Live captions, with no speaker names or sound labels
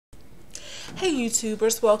Hey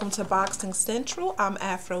YouTubers, welcome to Boxing Central. I'm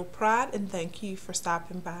Afro Pride and thank you for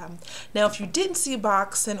stopping by. Now if you didn't see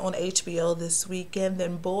boxing on HBO this weekend,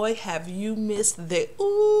 then boy have you missed the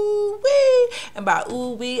ooh-wee. And by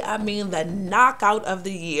ooh-wee I mean the knockout of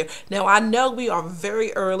the year. Now I know we are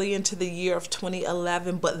very early into the year of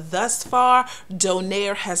 2011, but thus far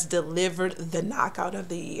Donaire has delivered the knockout of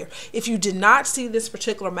the year. If you did not see this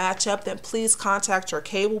particular matchup, then please contact your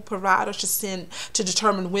cable provider to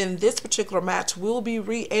determine when this particular match will be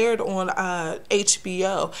re-aired on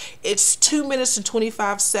HBO. It's 2 minutes and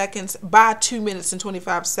 25 seconds. By 2 minutes and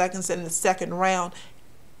 25 seconds in the second round,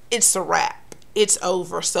 it's a wrap. It's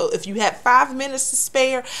over. So if you had 5 minutes to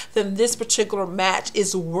spare, then this particular match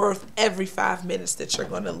is worth every 5 minutes that you're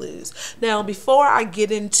going to lose. Now, before I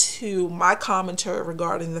get into my commentary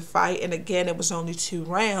regarding the fight, and again, it was only 2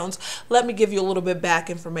 rounds, let me give you a little bit back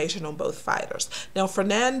information on both fighters. Now,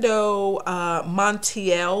 Fernando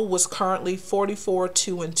Montiel was currently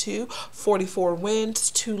 44-2-2, 44 wins,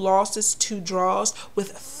 2 losses, 2 draws,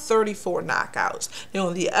 with 34 knockouts. Now,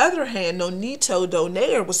 on the other hand, Nonito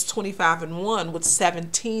Donaire was 25-1 with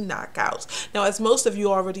 17 knockouts. Now, as most of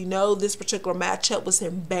you already know, this particular matchup was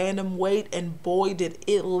in bantamweight, and boy, did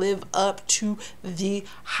it live up to the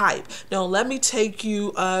hype. Now, let me take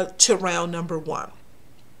you to round number 1.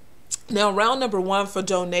 Now, round number 1 for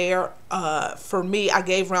Donaire, for me, I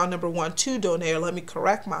gave round number 1 to Donaire. Let me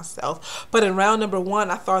correct myself. But in round number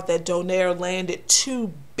 1, I thought that Donaire landed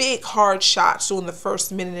 2 big hard shots during the first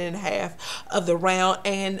minute and a half of the round,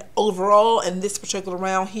 and overall in this particular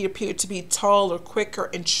round he appeared to be taller, quicker,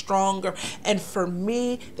 and stronger, and for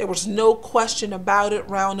me there was no question about it.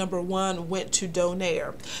 Round number 1 went to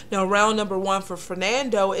Donaire. Now, round number 1 for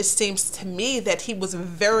Fernando, it seems to me that he was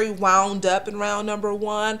very wound up in round number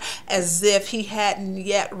 1, as if he hadn't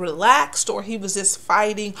yet relaxed, or he was just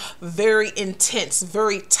fighting very intense,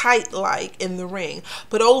 very tight like in the ring.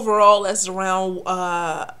 But overall, as the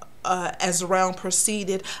round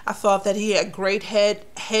proceeded, I thought that he had great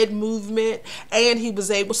head movement, and he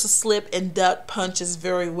was able to slip and duck punches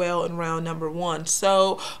very well in round number 1.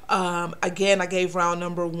 So again, I gave round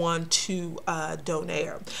number 1 to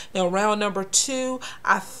Donaire. Now, round number 2,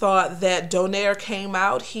 I thought that Donaire came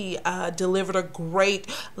out. He delivered a great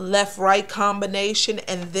left-right combination,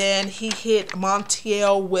 and then he hit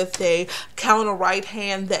Montiel with a counter right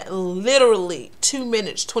hand that literally 2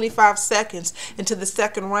 minutes 25 seconds into the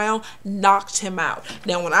second round knocked him out.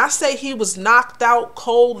 Now, when I say he was knocked out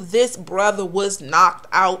cold, this brother was knocked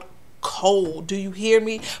out cold. Do you hear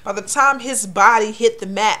me? By the time his body hit the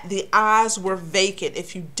mat, the eyes were vacant.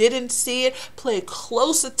 If you didn't see it, pay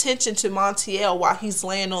close attention to Montiel while he's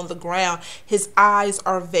laying on the ground. His eyes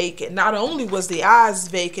are vacant. Not only was the eyes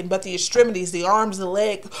vacant, but the extremities, the arms, the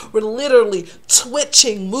leg, were literally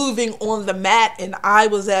twitching, moving on the mat, and I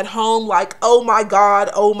was at home like, oh my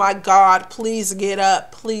God, please get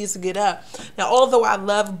up, please get up. Now, although I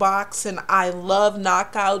love boxing, I love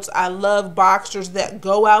knockouts, I love boxers that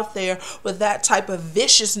go out there with that type of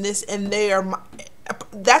viciousness in there.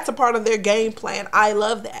 That's a part of their game plan. I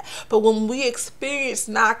love that. But when we experience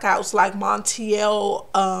knockouts like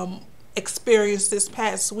Montiel experienced this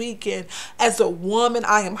past weekend, as a woman,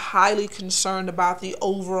 I am highly concerned about the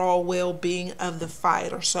overall well-being of the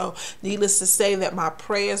fighter. So needless to say that my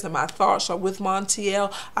prayers and my thoughts are with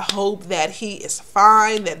Montiel. I hope that he is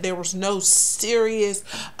fine, that there was no serious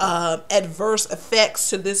adverse effects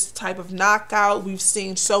to this type of knockout. We've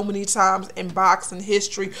seen so many times in boxing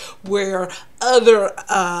history where other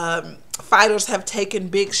fighters have taken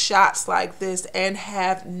big shots like this and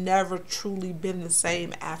have never truly been the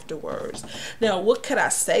same afterwards. Now, what could I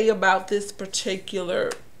say about this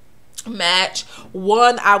particular match?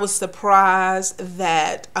 One, I was surprised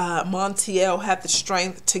that Montiel had the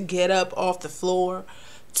strength to get up off the floor.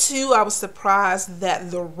 2, I was surprised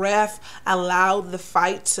that the ref allowed the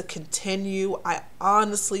fight to continue. I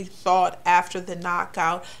honestly thought after the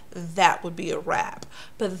knockout that would be a wrap.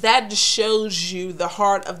 But that just shows you the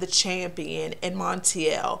heart of the champion in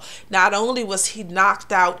Montiel. Not only was he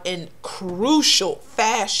knocked out in crucial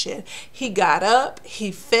fashion, he got up,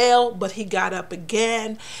 he fell, but he got up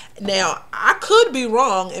again. Now, I could be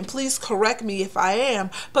wrong, and please correct me if I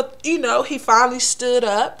am, but you know, he finally stood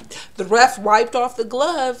up. The ref wiped off the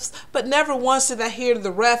gloves, but never once did I hear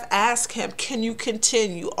the ref ask him, can you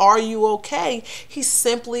continue? Are you okay? He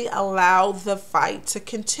simply allowed the fight to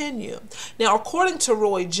continue. Now, according to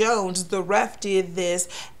Roy Jones, the ref did this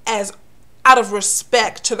as out of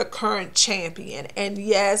respect to the current champion. And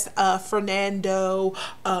yes, Fernando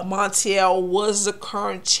Montiel was the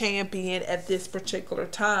current champion at this particular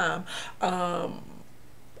time, the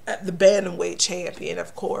bantamweight champion,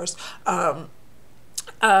 of course.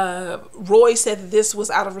 Roy said that this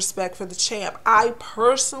was out of respect for the champ. I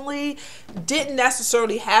personally didn't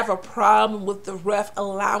necessarily have a problem with the ref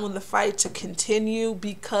allowing the fight to continue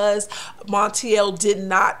because Montiel did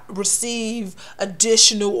not receive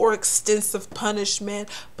additional or extensive punishment,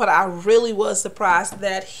 but I really was surprised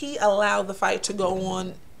that he allowed the fight to go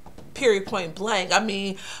on, period, point blank. I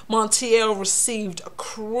mean, Montiel received a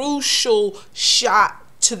crucial shot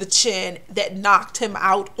to the chin that knocked him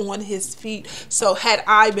out on his feet. So had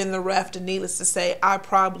I been the ref, then needless to say, I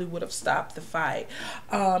probably would have stopped the fight.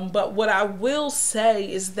 But what I will say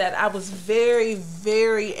is that I was very,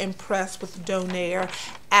 very impressed with Donaire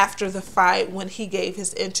after the fight when he gave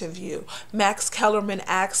his interview. Max Kellerman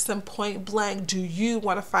asked him point blank, do you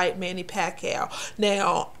want to fight Manny Pacquiao?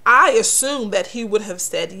 Now, I assumed that he would have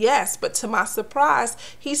said yes, but to my surprise,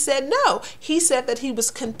 he said no. He said that he was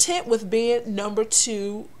content with being number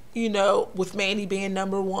 2, you know, with Manny being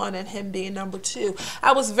number 1 and him being number 2.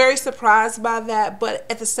 I was very surprised by that, but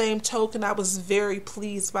at the same token, I was very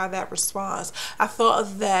pleased by that response. I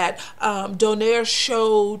thought that Donaire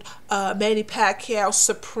showed Manny Pacquiao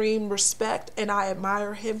supreme respect, and I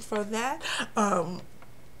admire him for that.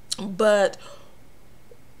 But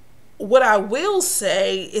what I will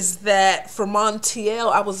say is that for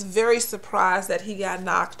Montiel, I was very surprised that he got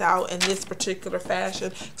knocked out in this particular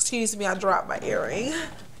fashion. Excuse me, I dropped my earring.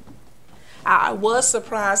 I was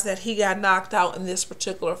surprised that he got knocked out in this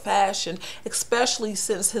particular fashion, especially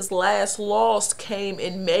since his last loss came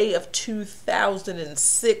in May of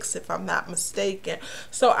 2006, if I'm not mistaken.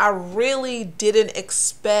 So I really didn't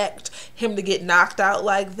expect him to get knocked out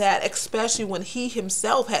like that, especially when he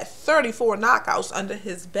himself had 34 knockouts under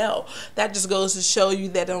his belt. That just goes to show you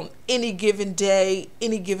that on any given day,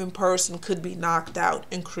 any given person could be knocked out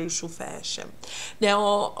in crucial fashion.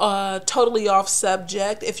 Now, totally off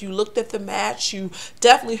subject, if you looked at the match, you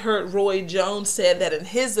definitely heard Roy Jones said that in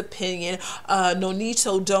his opinion,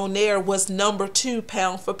 Nonito Donaire was number 2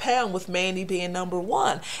 pound for pound, with Manny being number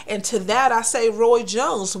 1. And to that I say, Roy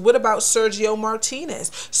Jones, what about Sergio Martinez?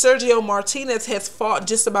 Sergio Martinez has fought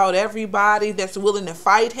just about everybody that's willing to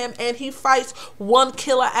fight him, and he fights one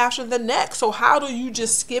killer after the next. So how do you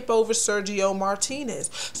just skip over Sergio Martinez?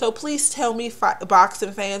 So please tell me,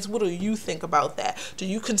 boxing fans, what do you think about that? Do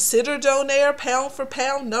you consider Donaire pound for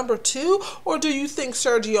pound number 2? Or do you think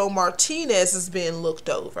Sergio Martinez is being looked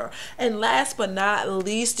over? And last but not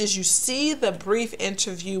least, did you see the brief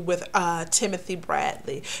interview with Timothy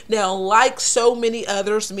Bradley? Now, like so many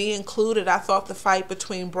others, me included, I thought the fight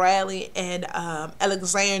between Bradley and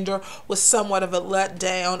Alexander was somewhat of a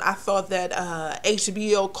letdown. I thought that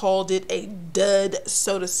HBO called it a dud,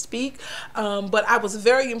 so to speak. But I was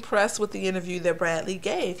very impressed with the interview that Bradley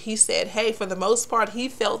gave. He said, hey, for the most part, he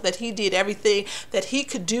felt that he did everything that he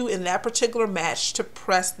could do in that particular match to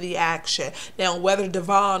press the action. Now, whether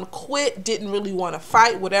Devon quit, didn't really want to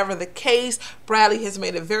fight, whatever the case, Bradley has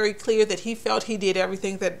made it very clear that he felt he did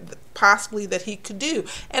everything that possibly that he could do,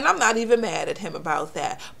 and I'm not even mad at him about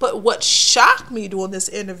that. But what shocked me during this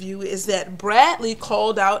interview is that Bradley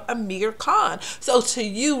called out Amir Khan. So to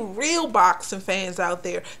you real boxing fans out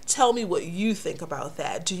there, tell me what you think about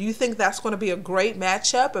that. Do you think that's going to be a great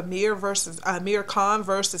matchup, Amir Khan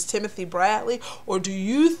versus Timothy Bradley, or do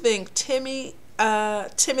you think Timothy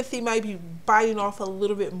might be biting off a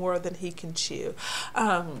little bit more than he can chew?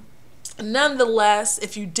 Nonetheless,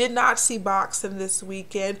 if you did not see boxing this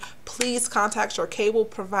weekend, please contact your cable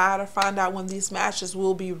provider, find out when these matches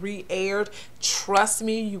will be re-aired. Trust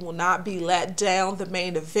me, you will not be let down. The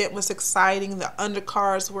main event was exciting. The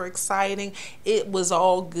undercards were exciting. It was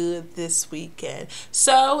all good this weekend.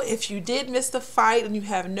 So if you did miss the fight and you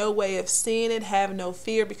have no way of seeing it, have no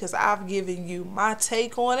fear, because I've given you my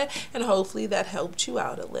take on it, and hopefully that helped you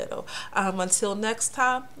out a little. Until next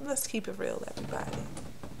time, let's keep it real, everybody.